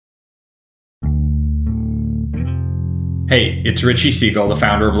Hey, it's Richie Siegel, the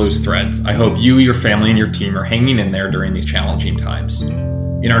founder of Loose Threads. I hope you, your family, and your team are hanging in there during these challenging times.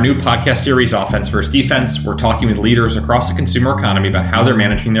 In our new podcast series, Offense vs. Defense, we're talking with leaders across the consumer economy about how they're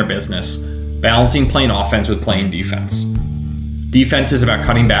managing their business, balancing playing offense with playing defense. Defense is about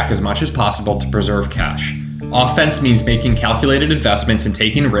cutting back as much as possible to preserve cash. Offense means making calculated investments and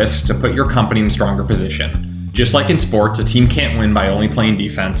taking risks to put your company in a stronger position. Just like in sports, a team can't win by only playing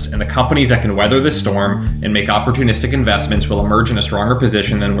defense, and the companies that can weather the storm and make opportunistic investments will emerge in a stronger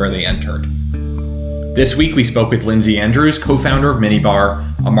position than where they entered. This week, we spoke with Lindsay Andrews, co-founder of Minibar,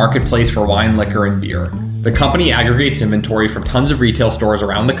 a marketplace for wine, liquor, and beer. The company aggregates inventory from tons of retail stores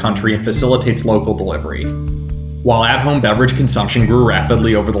around the country and facilitates local delivery. While at-home beverage consumption grew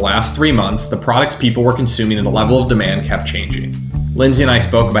rapidly over the last 3 months, the products people were consuming and the level of demand kept changing. Lindsay and I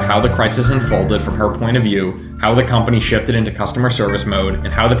spoke about how the crisis unfolded from her point of view, how the company shifted into customer service mode, and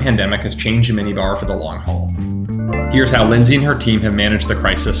how the pandemic has changed Minibar for the long haul. Here's how Lindsay and her team have managed the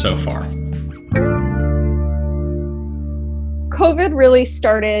crisis so far. COVID really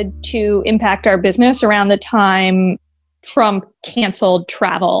started to impact our business around the time Trump canceled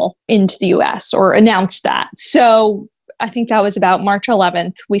travel into the US or announced that. So I think that was about March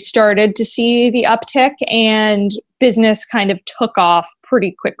 11th. We started to see the uptick and business kind of took off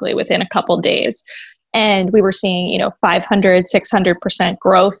pretty quickly within a couple of days. And we were seeing, 500, 600%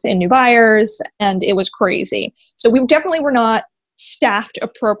 growth in new buyers, and it was crazy. So we definitely were not staffed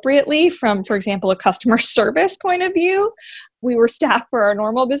appropriately from, for example, a customer service point of view. We were staffed for our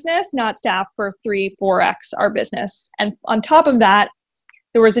normal business, not staffed for 3-4x our business. And on top of that,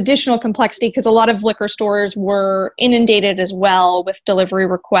 there was additional complexity because a lot of liquor stores were inundated as well with delivery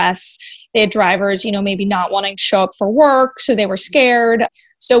requests. They had drivers, maybe not wanting to show up for work, so they were scared.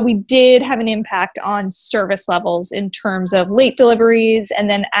 So we did have an impact on service levels in terms of late deliveries. And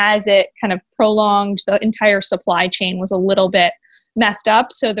then as it kind of prolonged, the entire supply chain was a little bit messed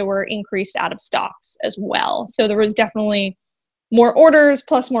up. So there were increased out of stocks as well. So there was definitely more orders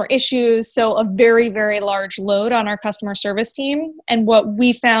plus more issues. So a very, very large load on our customer service team. And what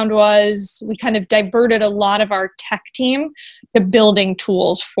we found was we kind of diverted a lot of our tech team to building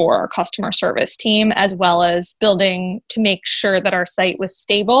tools for our customer service team, as well as building to make sure that our site was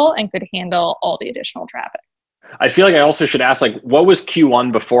stable and could handle all the additional traffic. I feel like I also should ask, what was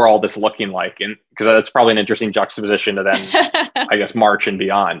Q1 before all this looking like? And because that's probably an interesting juxtaposition to then, I guess, March and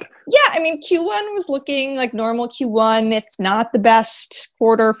beyond. Yeah, Q1 was looking like normal Q1. It's not the best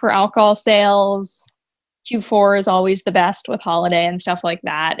quarter for alcohol sales. Q4 is always the best with holiday and stuff like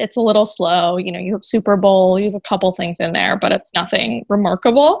that. It's a little slow. You have Super Bowl, you have a couple things in there, but it's nothing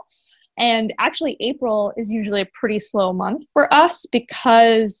remarkable. And actually, April is usually a pretty slow month for us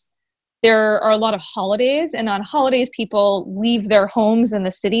because there are a lot of holidays, and on holidays, people leave their homes in the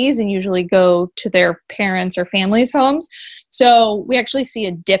cities and usually go to their parents' or families' homes. So we actually see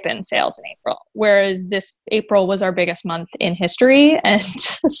a dip in sales in April, whereas this April was our biggest month in history. And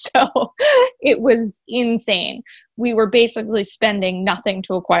so it was insane. We were basically spending nothing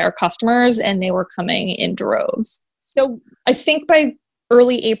to acquire customers, and they were coming in droves. So I think by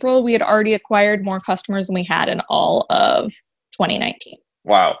early April, we had already acquired more customers than we had in all of 2019.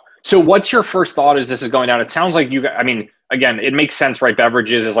 Wow. So what's your first thought as this is going down? It sounds like again, it makes sense, right?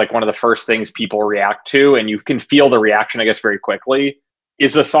 Beverages is like one of the first things people react to, and you can feel the reaction, I guess, very quickly.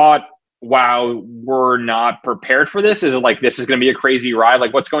 Is the thought, wow, we're not prepared for this? Is it like, this is going to be a crazy ride?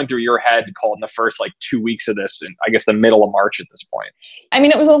 Like, what's going through your head called in the first 2 weeks of this, and I guess the middle of March at this point?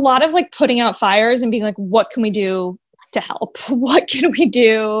 It was a lot of putting out fires and being like, what can we do to help? What can we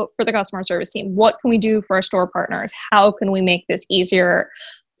do for the customer service team? What can we do for our store partners? How can we make this easier?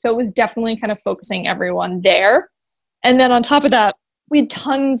 So it was definitely kind of focusing everyone there. And then on top of that, we had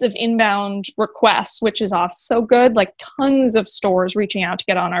tons of inbound requests, which is off so good, tons of stores reaching out to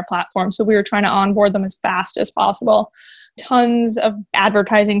get on our platform. So we were trying to onboard them as fast as possible. Tons of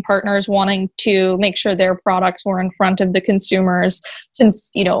advertising partners wanting to make sure their products were in front of the consumers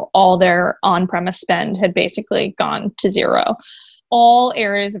since, all their on-premise spend had basically gone to zero. All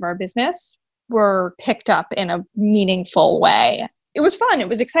areas of our business were picked up in a meaningful way. It was fun. It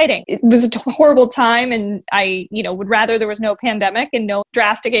was exciting. It was a horrible time. And I, would rather there was no pandemic and no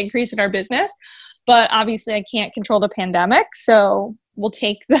drastic increase in our business. But obviously I can't control the pandemic. So we'll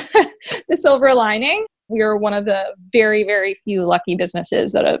take the silver lining. We are one of the very, very few lucky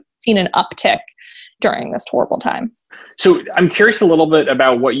businesses that have seen an uptick during this horrible time. So I'm curious a little bit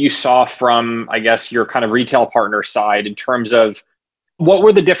about what you saw from, I guess, your kind of retail partner side in terms of what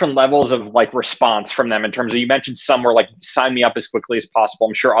were the different levels of response from them in terms of, you mentioned some were sign me up as quickly as possible.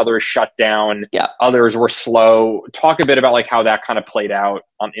 I'm sure others shut down. Yeah. Others were slow. Talk a bit about how that kind of played out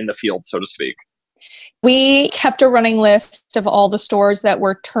in the field, so to speak. We kept a running list of all the stores that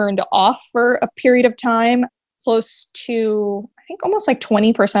were turned off for a period of time. Close to, I think, almost like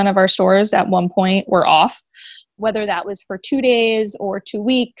 20% of our stores at one point were off. Whether that was for 2 days or 2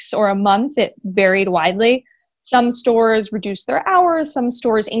 weeks or a month, it varied widely. Some stores reduced their hours. Some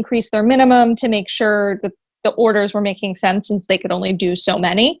stores increased their minimum to make sure that the orders were making sense since they could only do so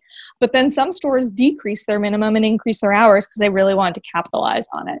many. But then some stores decreased their minimum and increased their hours because they really wanted to capitalize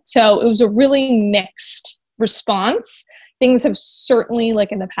on it. So it was a really mixed response. Things have certainly,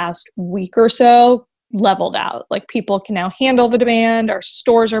 like in the past week or so, leveled out. Like people can now handle the demand. Our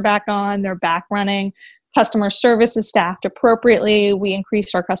stores are back on. They're back running. Customer service is staffed appropriately. We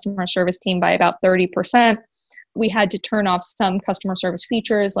increased our customer service team by about 30%. We had to turn off some customer service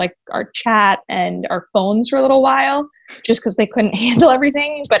features like our chat and our phones for a little while just because they couldn't handle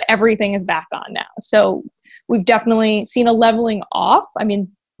everything, but everything is back on now. So we've definitely seen a leveling off. I mean,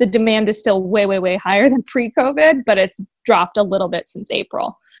 the demand is still way, way, way higher than pre-COVID, but it's dropped a little bit since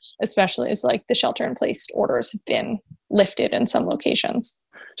April, especially as like the shelter-in-place orders have been lifted in some locations.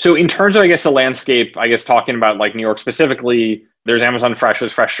 So in terms of, I guess, the landscape, I guess talking about like New York specifically, there's Amazon Fresh,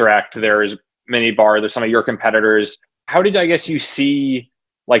 there's Fresh Direct, there's Minibar, there's some of your competitors. How did, I guess, you see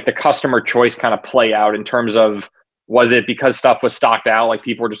like the customer choice kind of play out in terms of, was it because stuff was stocked out, like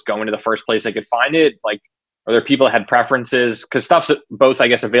people were just going to the first place they could find it? Like, are there people that had preferences? Because stuff's both, I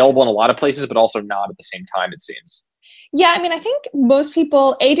guess, available in a lot of places, but also not at the same time, it seems. Yeah, I mean, I think most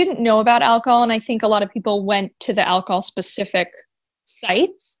people, didn't know about alcohol, and I think a lot of people went to the alcohol-specific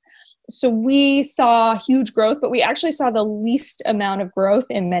sites. So we saw huge growth, but we actually saw the least amount of growth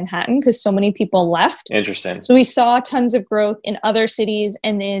in Manhattan because so many people left. Interesting. So we saw tons of growth in other cities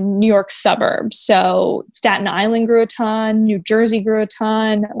and in New York suburbs. So Staten Island grew a ton, New Jersey grew a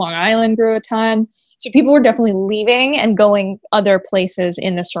ton, Long Island grew a ton. So people were definitely leaving and going other places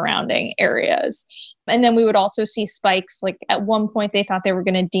in the surrounding areas. And then we would also see spikes. Like at one point, they thought they were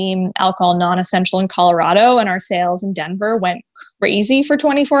going to deem alcohol non-essential in Colorado, and our sales in Denver went crazy for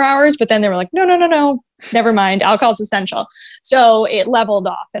 24 hours. But then they were like, no, never mind. Alcohol is essential. So it leveled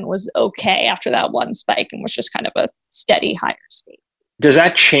off and was okay after that one spike and was just kind of a steady higher state. Does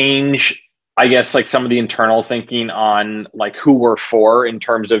that change, I guess, like some of the internal thinking on like who we're for in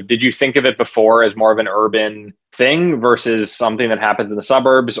terms of, did you think of it before as more of an urban thing versus something that happens in the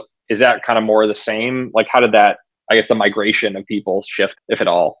suburbs? Is that kind of more of the same? Like, how did that, I guess, the migration of people shift, if at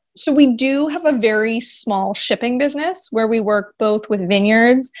all? So we do have a very small shipping business where we work both with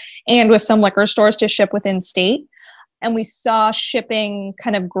vineyards and with some liquor stores to ship within state. And we saw shipping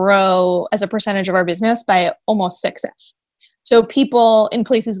kind of grow as a percentage of our business by almost 6x. So people in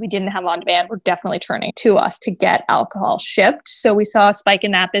places we didn't have on demand were definitely turning to us to get alcohol shipped. So we saw a spike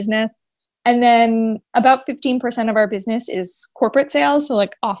in that business. And then about 15% of our business is corporate sales, so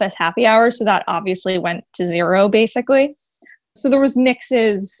like office happy hours. So that obviously went to zero, basically. So there was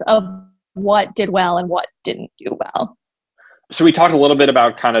mixes of what did well and what didn't do well. So we talked a little bit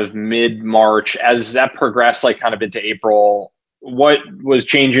about kind of mid-March. As that progressed, like kind of into April, what was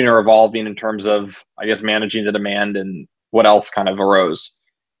changing or evolving in terms of, I guess, managing the demand, and what else kind of arose?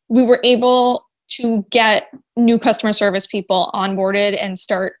 We were able to get new customer service people onboarded and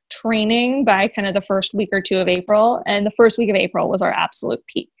start training by kind of the first week or two of April. And the first week of April was our absolute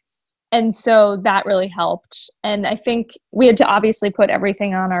peak. And so that really helped. And I think we had to obviously put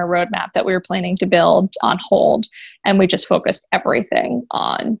everything on our roadmap that we were planning to build on hold. And we just focused everything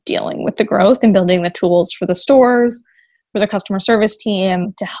on dealing with the growth and building the tools for the stores, for the customer service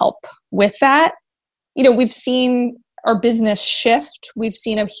team to help with that. You know, we've seen our business shift. We've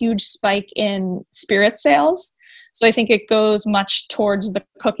seen a huge spike in spirit sales. So I think it goes much towards the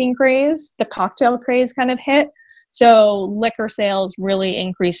cooking craze, the cocktail craze kind of hit. So liquor sales really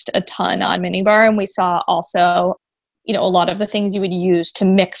increased a ton on Minibar. And we saw also, you know, a lot of the things you would use to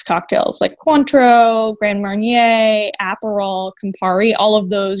mix cocktails like Cointreau, Grand Marnier, Aperol, Campari, all of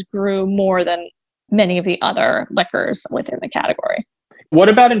those grew more than many of the other liquors within the category. What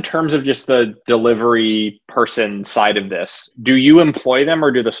about in terms of just the delivery person side of this? Do you employ them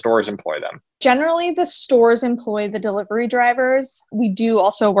or do the stores employ them? Generally, the stores employ the delivery drivers. We do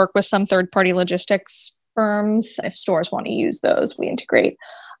also work with some third-party logistics firms. If stores want to use those, we integrate.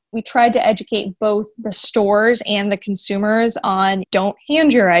 We tried to educate both the stores and the consumers on don't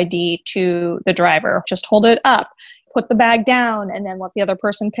hand your ID to the driver. Just hold it up, put the bag down, and then let the other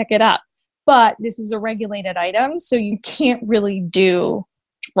person pick it up. But this is a regulated item, so you can't really do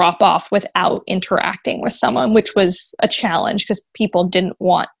drop off without interacting with someone, which was a challenge because people didn't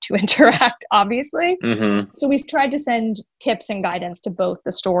want to interact, obviously. Mm-hmm. So we tried to send tips and guidance to both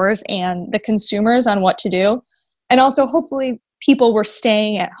the stores and the consumers on what to do. And also, hopefully, people were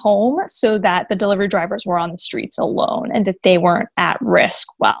staying at home so that the delivery drivers were on the streets alone and that they weren't at risk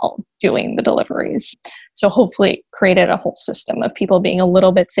while doing the deliveries. So hopefully it created a whole system of people being a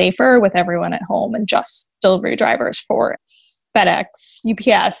little bit safer with everyone at home and just delivery drivers for FedEx,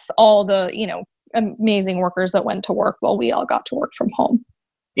 UPS, all the, amazing workers that went to work while we all got to work from home.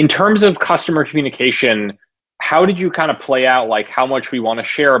 In terms of customer communication, how did you kind of play out like how much we want to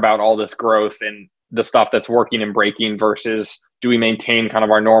share about all this growth and the stuff that's working and breaking versus do we maintain kind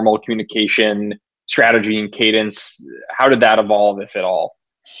of our normal communication strategy and cadence? How did that evolve, if at all?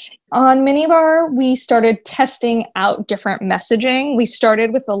 On Minibar, we started testing out different messaging. We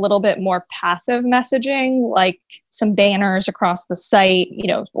started with a little bit more passive messaging, like some banners across the site,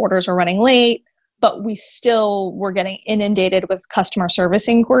 orders are running late, but we still were getting inundated with customer service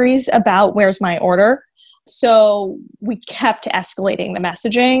inquiries about where's my order. So we kept escalating the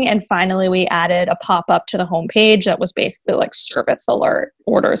messaging, and finally we added a pop-up to the homepage that was basically like service alert,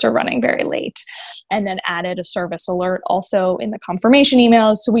 orders are running very late, and then added a service alert also in the confirmation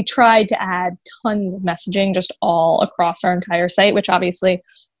emails. So we tried to add tons of messaging just all across our entire site, which obviously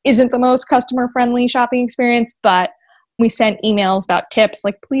isn't the most customer-friendly shopping experience, but we sent emails about tips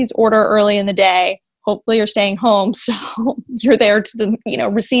like, please order early in the day. Hopefully you're staying home, so you're there to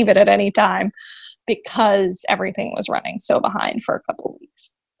receive it at any time, because everything was running so behind for a couple of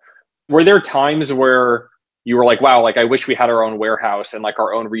weeks. Were there times where you were like, wow, like I wish we had our own warehouse and like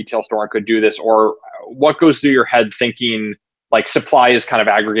our own retail store and could do this? Or what goes through your head thinking like supply is kind of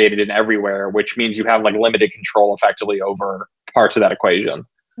aggregated in everywhere, which means you have like limited control effectively over parts of that equation?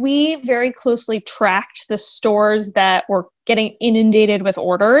 We very closely tracked the stores that were getting inundated with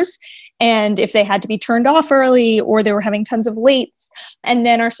orders, and if they had to be turned off early or they were having tons of lates. And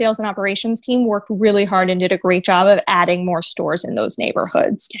then our sales and operations team worked really hard and did a great job of adding more stores in those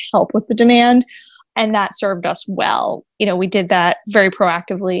neighborhoods to help with the demand. And that served us well. We did that very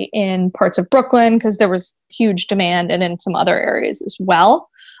proactively in parts of Brooklyn because there was huge demand, and in some other areas as well.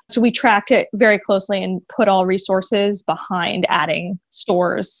 So we tracked it very closely and put all resources behind adding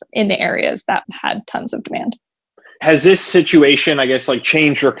stores in the areas that had tons of demand. Has this situation, I guess, like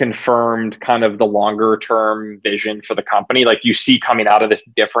changed or confirmed kind of the longer term vision for the company? Like, do you see coming out of this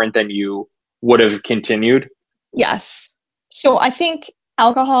different than you would have continued? Yes. So I think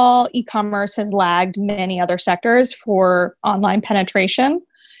alcohol e-commerce has lagged many other sectors for online penetration.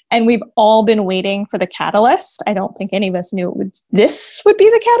 And we've all been waiting for the catalyst. I don't think any of us knew this would be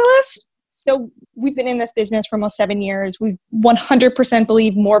the catalyst. So we've been in this business for almost 7 years. We've 100%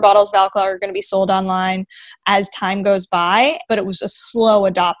 believe more bottles of alcohol are going to be sold online as time goes by, but it was a slow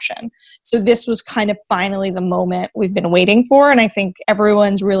adoption. So this was kind of finally the moment we've been waiting for. And I think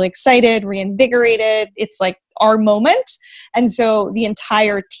everyone's really excited, reinvigorated. It's like our moment. And so the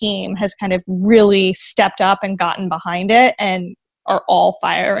entire team has kind of really stepped up and gotten behind it and are all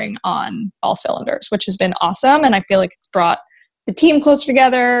firing on all cylinders, which has been awesome. And I feel like it's brought the team closer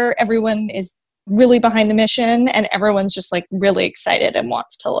together. Everyone is really behind the mission, and everyone's just like really excited and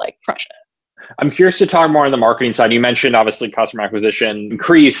wants to like crush it. I'm curious to talk more on the marketing side. You mentioned obviously customer acquisition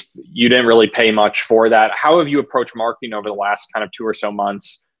increased. You didn't really pay much for that. How have you approached marketing over the last kind of 2 or so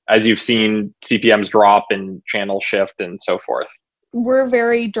months as you've seen CPMs drop and channel shift and so forth? We're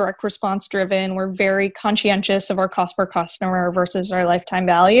very direct response driven. We're very conscientious of our cost per customer versus our lifetime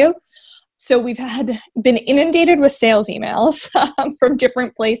value. So we've been inundated with sales emails from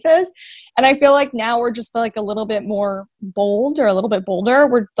different places. And I feel like now we're just like a little bit more bold or a little bit bolder.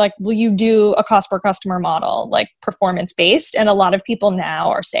 We're like, will you do a cost per customer model, like performance based? And a lot of people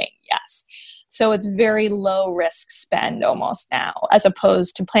now are saying yes. So it's very low risk spend almost now, as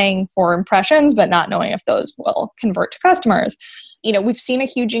opposed to paying for impressions, but not knowing if those will convert to customers. We've seen a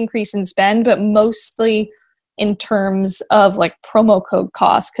huge increase in spend, but mostly in terms of like promo code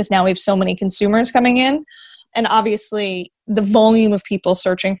costs, because now we have so many consumers coming in. And obviously the volume of people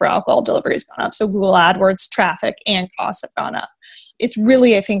searching for alcohol delivery has gone up. So Google AdWords traffic and costs have gone up. It's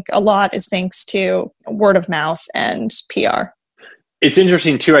really, I think a lot is thanks to word of mouth and PR. It's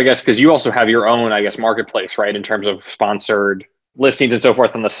interesting too, I guess, because you also have your own, I guess, marketplace, right? In terms of sponsored listings and so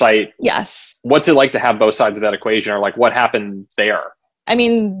forth on the site. Yes. What's it like to have both sides of that equation, or like what happened there? I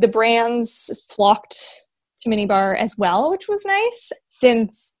mean, the brands flocked to Minibar as well, which was nice,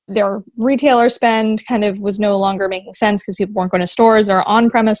 since their retailer spend kind of was no longer making sense because people weren't going to stores. Our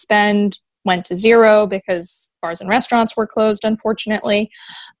on-premise spend went to zero because bars and restaurants were closed, unfortunately.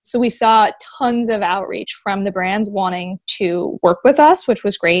 So we saw tons of outreach from the brands wanting to work with us, which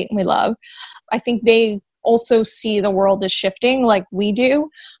was great and we love. I think they also see the world is shifting like we do,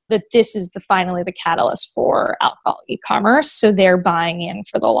 that this is finally the catalyst for alcohol e-commerce. So they're buying in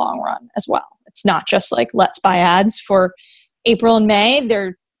for the long run as well. It's not just like, let's buy ads for April and May,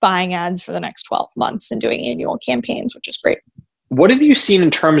 they're buying ads for the next 12 months and doing annual campaigns, which is great. What have you seen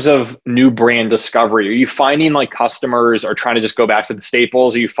in terms of new brand discovery? Are you finding like customers are trying to just go back to the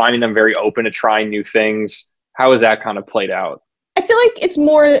staples? Are you finding them very open to trying new things? How has that kind of played out? I feel like it's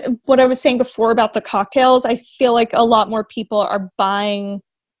more what I was saying before about the cocktails. I feel like a lot more people are buying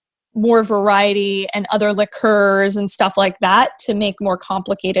more variety and other liqueurs and stuff like that to make more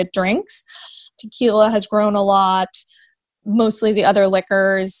complicated drinks. Tequila has grown a lot. Mostly the other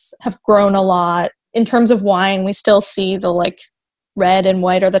liquors have grown a lot. In terms of wine, we still see the like red and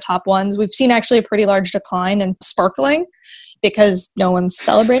white are the top ones. We've seen actually a pretty large decline in sparkling because no one's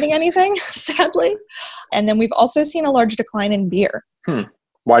celebrating anything, sadly. And then we've also seen a large decline in beer.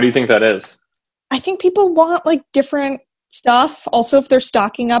 Why do you think that is? I think people want like different stuff. Also, if they're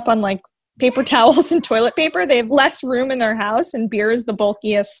stocking up on like paper towels and toilet paper, they have less room in their house, and beer is the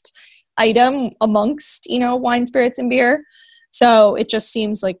bulkiest item amongst, wine, spirits, and beer. So it just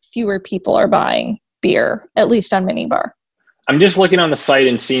seems like fewer people are buying beer, at least on Minibar. I'm just looking on the site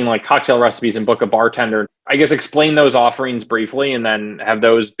and seeing like cocktail recipes and Book a Bartender. I guess explain those offerings briefly, and then have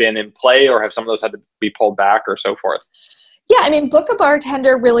those been in play, or have some of those had to be pulled back or so forth? Yeah, I mean, Book a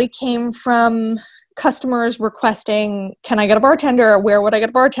Bartender really came from customers requesting, can I get a bartender? Where would I get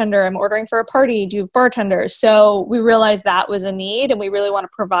a bartender? I'm ordering for a party. Do you have bartenders? So we realized that was a need, and we really want to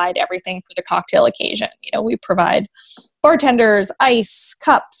provide everything for the cocktail occasion. We provide bartenders, ice,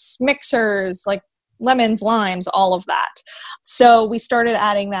 cups, mixers, like lemons, limes, all of that. So we started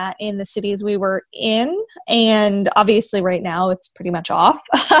adding that in the cities we were in. And obviously right now it's pretty much off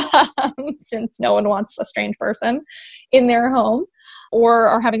since no one wants a strange person in their home or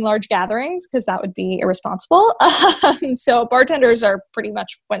are having large gatherings, because that would be irresponsible. So bartenders are pretty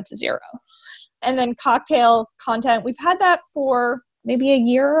much went to zero. And then cocktail content, we've had that for maybe a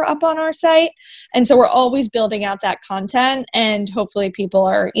year up on our site. And so we're always building out that content, and hopefully people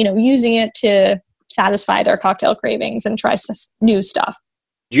are, using it to satisfy their cocktail cravings and try new stuff.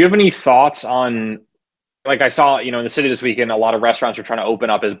 Do you have any thoughts on, like I saw, in the city this weekend, a lot of restaurants are trying to open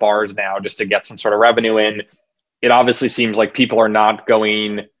up as bars now just to get some sort of revenue in. It obviously seems like people are not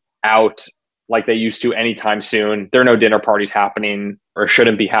going out like they used to anytime soon. There are no dinner parties happening or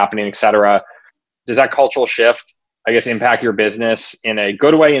shouldn't be happening, et cetera. Does that cultural shift, I guess, impact your business in a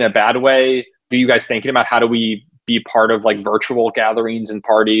good way, in a bad way? Are you guys thinking about how do we be part of like virtual gatherings and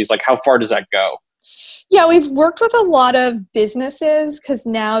parties? Like how far does that go? Yeah, we've worked with a lot of businesses because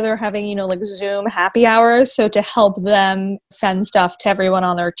now they're having, like Zoom happy hours. So to help them send stuff to everyone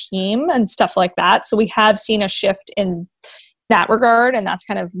on their team and stuff like that. So we have seen a shift in that regard. And that's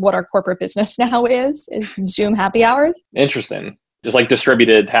kind of what our corporate business now is Zoom happy hours. Interesting. Just like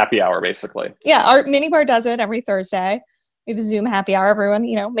distributed happy hour, basically. Yeah, our Minibar does it every Thursday. We have a Zoom happy hour.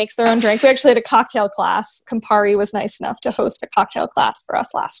 Everyone, makes their own drink. We actually had a cocktail class. Campari was nice enough to host a cocktail class for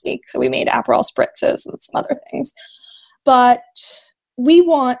us last week. So we made Aperol spritzes and some other things. But we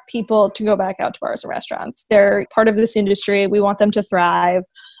want people to go back out to bars and restaurants. They're part of this industry. We want them to thrive.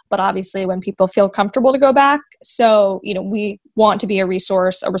 But obviously when people feel comfortable to go back. So, we want to be a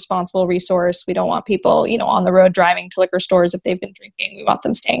resource, a responsible resource. We don't want people, on the road driving to liquor stores if they've been drinking. We want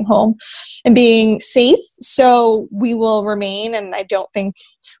them staying home and being safe. So we will remain, and I don't think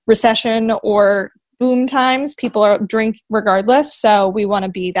recession or boom times, people are drink regardless. So we want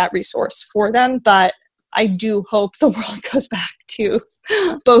to be that resource for them. But I do hope the world goes back to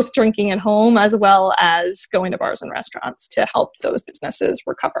both drinking at home as well as going to bars and restaurants to help those businesses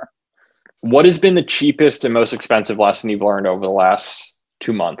recover. What has been the cheapest and most expensive lesson you've learned over the last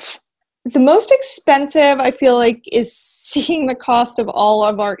 2 months? The most expensive, I feel like, is seeing the cost of all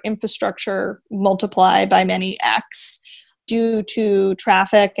of our infrastructure multiply by many X due to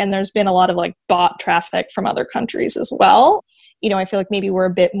traffic. And there's been a lot of like bot traffic from other countries as well. I feel like maybe we're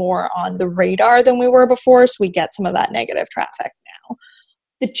a bit more on the radar than we were before. So we get some of that negative traffic now.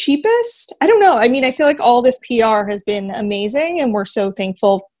 The cheapest, I don't know. I mean, I feel like all this PR has been amazing, and we're so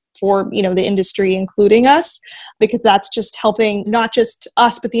thankful for, the industry, including us, because that's just helping not just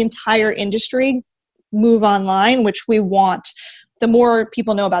us, but the entire industry move online, which we want. The more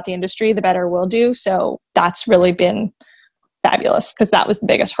people know about the industry, the better we'll do. So that's really been fabulous, because that was the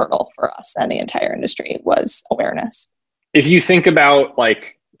biggest hurdle for us and the entire industry was awareness. If you think about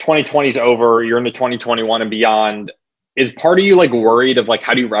like 2020 is over, you're into 2021 and beyond, is part of you like worried of like,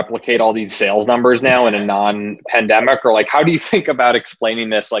 how do you replicate all these sales numbers now in a non-pandemic, or like, how do you think about explaining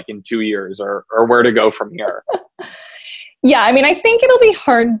this like in 2 years or where to go from here? Yeah, I mean, I think it'll be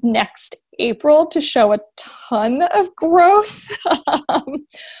hard next April to show a ton of growth.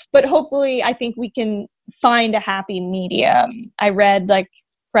 But hopefully I think we can find a happy medium. I read like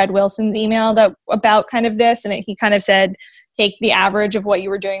Fred Wilson's email about kind of this, and he kind of said, take the average of what you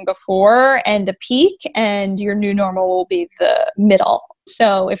were doing before and the peak, and your new normal will be the middle.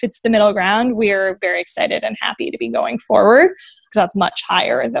 So if it's the middle ground, we're very excited and happy to be going forward because that's much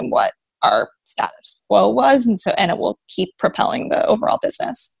higher than what our status quo was. And it will keep propelling the overall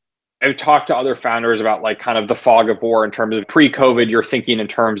business. I've talked to other founders about like kind of the fog of war in terms of pre-COVID, you're thinking in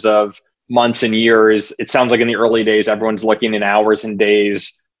terms of months and years. It sounds like in the early days, everyone's looking in hours and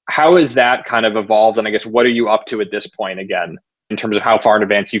days. How has that kind of evolved? And I guess, what are you up to at this point again, in terms of how far in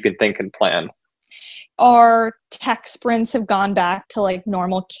advance you can think and plan? Our tech sprints have gone back to like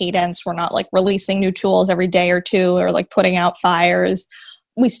normal cadence. We're not like releasing new tools every day or two or like putting out fires.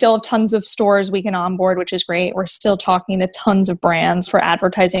 We still have tons of stores we can onboard, which is great. We're still talking to tons of brands for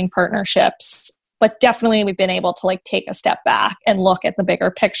advertising partnerships. But definitely we've been able to like take a step back and look at the bigger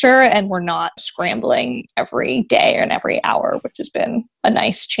picture, and we're not scrambling every day and every hour, which has been a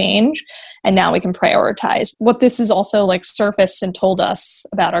nice change. And now we can prioritize what this has also like surfaced and told us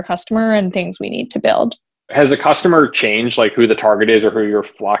about our customer and things we need to build. Has the customer changed, like who the target is or who you're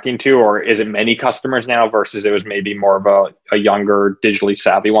flocking to, or is it many customers now versus it was maybe more of a younger, digitally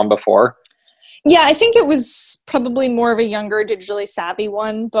savvy one before? Yeah, I think it was probably more of a younger, digitally savvy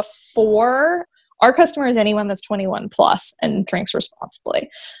one before. Our customer is anyone that's 21 plus and drinks responsibly.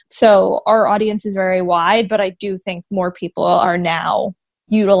 So our audience is very wide, but I do think more people are now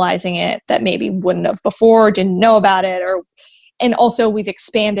utilizing it that maybe wouldn't have before, didn't know about it. And also we've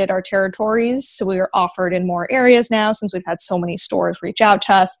expanded our territories. So we are offered in more areas now since we've had so many stores reach out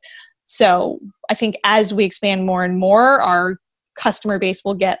to us. So I think as we expand more and more, our customer base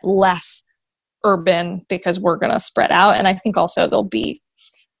will get less urban because we're going to spread out. And I think also there'll be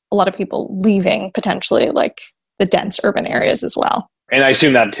a lot of people leaving potentially like the dense urban areas as well. And I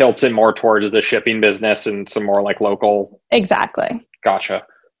assume that tilts it more towards the shipping business and some more like local. Exactly. Gotcha.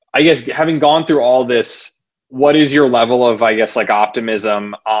 I guess having gone through all this, what is your level of, I guess, like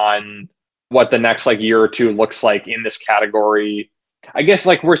optimism on what the next like year or two looks like in this category? I guess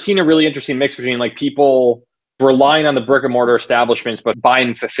like we're seeing a really interesting mix between like people relying on the brick and mortar establishments, but buying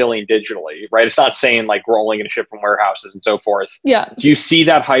and fulfilling digitally, right? It's not saying like we're only going to ship from warehouses and so forth. Yeah. Do you see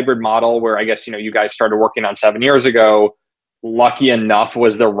that hybrid model where I guess, you guys started working on 7 years ago, lucky enough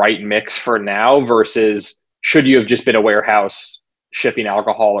was the right mix for now versus should you have just been a warehouse shipping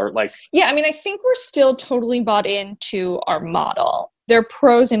alcohol or like? Yeah. I mean, I think we're still totally bought into our model. There are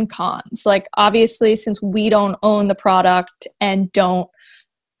pros and cons. Like obviously, since we don't own the product and don't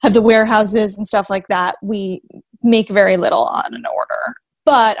have the warehouses and stuff like that, we make very little on an order.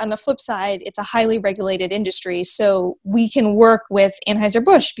 But on the flip side, it's a highly regulated industry. So we can work with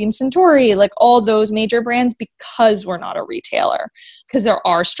Anheuser-Busch, Beam Suntory, like all those major brands because we're not a retailer, because there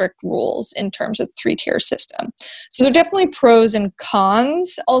are strict rules in terms of the 3-tier system. So there are definitely pros and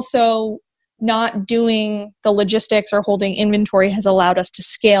cons. Also, not doing the logistics or holding inventory has allowed us to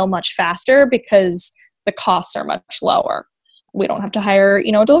scale much faster because the costs are much lower. We don't have to hire,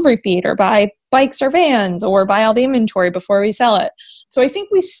 a delivery feed or buy bikes or vans or buy all the inventory before we sell it. So I think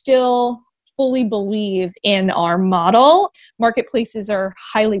we still fully believe in our model. Marketplaces are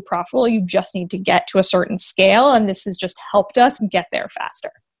highly profitable. You just need to get to a certain scale, and this has just helped us get there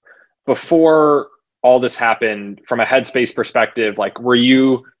faster. Before all this happened, from a Headspace perspective, like were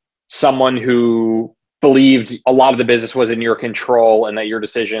you someone who believed a lot of the business was in your control and that your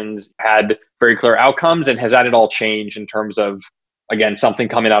decisions had very clear outcomes? And has that at all changed in terms of, again, something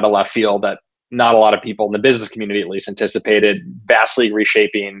coming out of left field that not a lot of people in the business community at least anticipated, vastly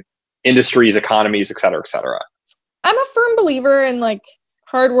reshaping industries, economies, et cetera, et cetera? I'm a firm believer in like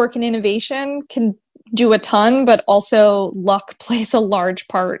hard work and innovation can do a ton, but also luck plays a large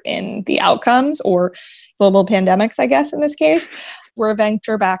part in the outcomes, or global pandemics, I guess, in this case. We're a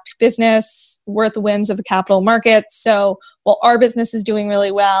venture-backed business. We're at the whims of the capital markets. So while our business is doing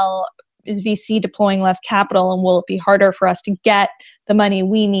really well, is VC deploying less capital, and will it be harder for us to get the money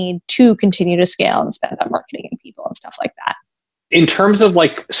we need to continue to scale and spend on marketing and people and stuff like that? In terms of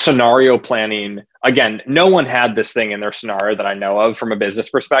like scenario planning, again, no one had this thing in their scenario that I know of from a business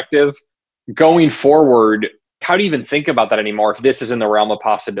perspective. Going forward, how do you even think about that anymore if this is in the realm of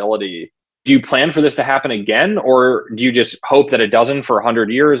possibility? Do you plan for this to happen again, or do you just hope that it doesn't for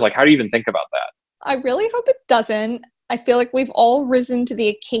 100 years? Like, how do you even think about that? I really hope it doesn't. I feel like we've all risen to the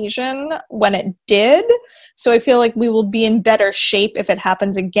occasion when it did. So I feel like we will be in better shape if it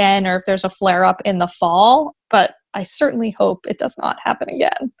happens again, or if there's a flare up in the fall. But I certainly hope it does not happen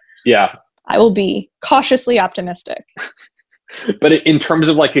again. Yeah. I will be cautiously optimistic. But in terms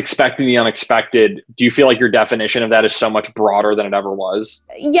of like expecting the unexpected, do you feel like your definition of that is so much broader than it ever was?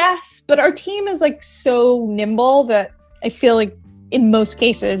 Yes, but our team is like so nimble that I feel like in most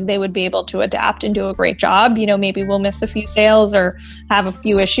cases, they would be able to adapt and do a great job. Maybe we'll miss a few sales or have a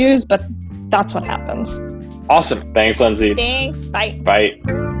few issues, but that's what happens. Awesome. Thanks, Lindsay. Thanks. Bye. Bye.